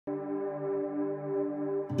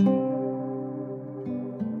I'll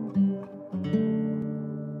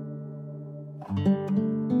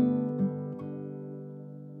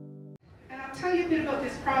tell you a bit about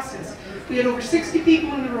this process. We had over 60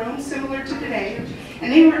 people in the room, similar to today,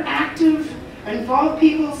 and they were active, involved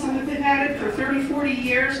people. Some have been at it for 30, 40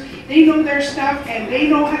 years. They know their stuff and they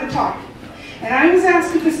know how to talk. And I was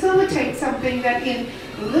asked to facilitate something that in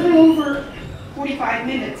a little over 45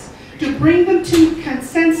 minutes, to bring them to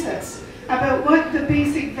consensus about what the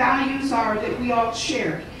basic values are that we all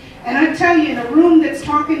share. And I tell you, in a room that's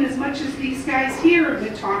talking as much as these guys here have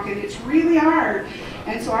been talking, it's really hard.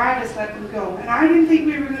 And so I just let them go. And I didn't think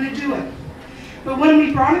we were going to do it. But when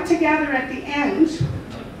we brought it together at the end,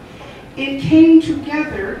 it came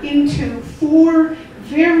together into 4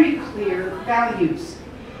 very clear values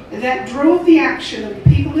that drove the action of the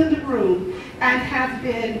people in the room and have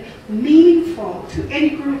been meaningful to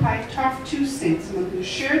any group I've talked to since. And I'm going to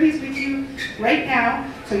share these with you right now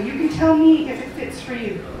so you can tell me if it fits for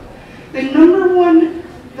you. The number 1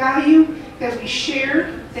 value that we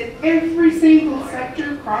shared that every single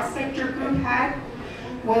sector, cross-sector group had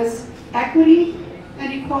was equity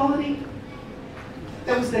and equality.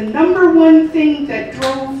 That was the number 1 thing that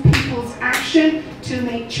drove people's action to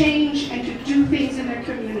make change and to do things in their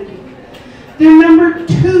community. The number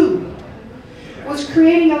 2 was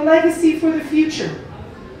creating a legacy for the future.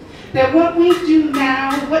 That what we do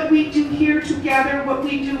now, what we do here together, what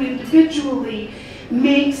we do individually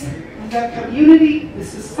makes the community, the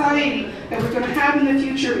society that we're going to have in the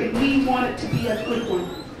future, and we want it to be a good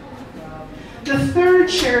one. The 3rd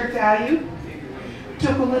shared value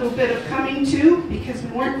took a little bit of coming to because we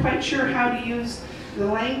weren't quite sure how to use the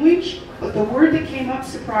language, but the word that came up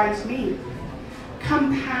surprised me.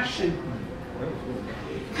 Compassion.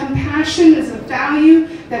 Compassion is a value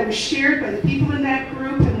that was shared by the people in that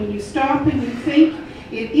group, and when you stop and you think,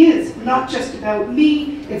 it is not just about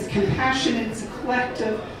me, it's compassion and it's a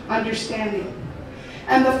collective understanding.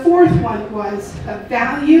 And the 4th one was a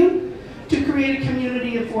value to create a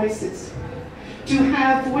community of voices. To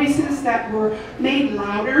have voices that were made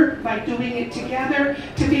louder by doing it together,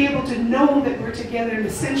 to be able to know that we're together and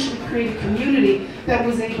essentially create a community that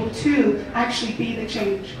was able to actually be the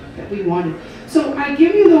change that we wanted. So I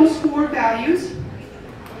give you those 4 values,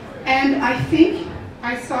 and I think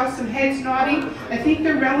I saw some heads nodding. I think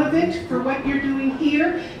they're relevant for what you're doing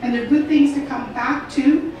here, and they're good things to come back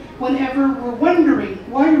to whenever we're wondering,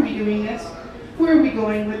 why are we doing this? Where are we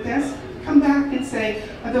going with this? Come back and say,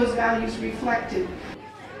 are those values reflected?